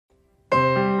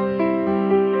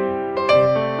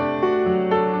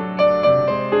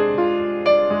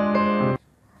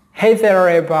Hey there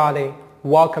everybody,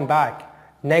 welcome back.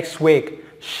 Next week,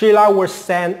 Sheila will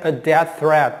send a death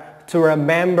threat to a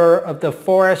member of the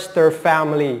Forrester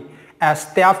family as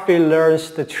Steffy learns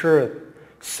the truth.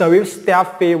 So if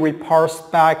Steffy reports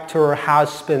back to her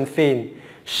husband Finn,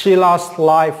 Sheila's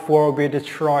life will be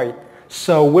destroyed.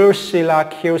 So will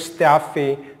Sheila kill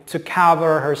Steffy to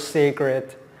cover her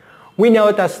secret? We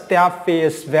know that Steffy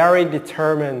is very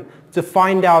determined to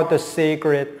find out the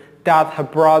secret that her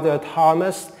brother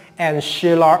Thomas and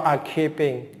Sheila are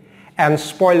keeping. And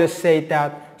spoilers say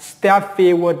that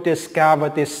Steffy will discover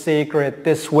this secret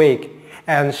this week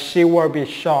and she will be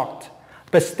shocked.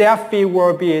 But Steffy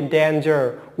will be in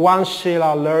danger once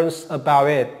Sheila learns about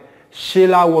it.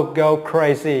 Sheila will go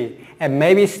crazy and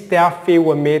maybe Steffy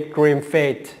will meet grim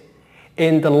fate.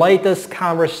 In the latest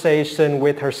conversation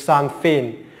with her son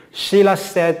Finn, Sheila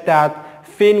said that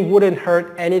Finn wouldn't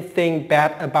heard anything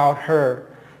bad about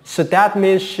her. So that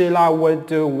means Sheila will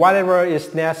do whatever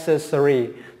is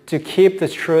necessary to keep the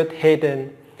truth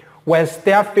hidden. When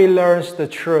Steffy learns the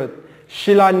truth,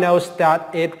 Sheila knows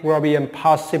that it will be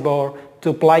impossible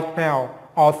to blackmail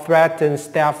or threaten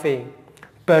Steffy.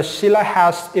 But Sheila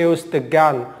has used the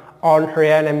gun on her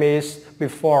enemies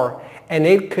before, and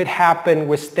it could happen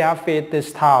with Steffy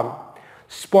this time.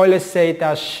 Spoilers say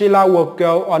that Sheila will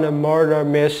go on a murder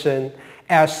mission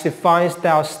as she finds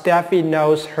out Steffy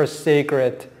knows her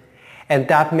secret. And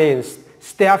that means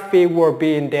Steffy will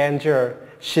be in danger.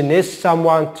 She needs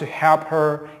someone to help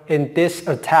her in this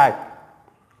attack.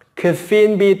 Could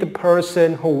Finn be the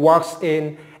person who walks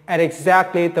in at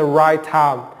exactly the right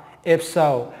time? If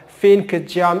so, Finn could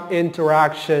jump into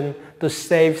action to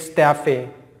save Steffy.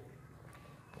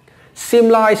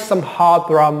 Seems like some hot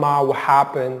drama will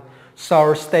happen,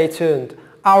 so stay tuned.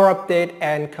 I'll update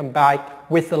and come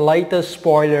back with the latest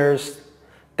spoilers.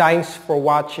 Thanks for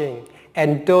watching.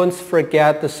 And don't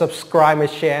forget to subscribe my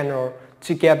channel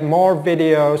to get more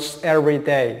videos every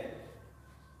day.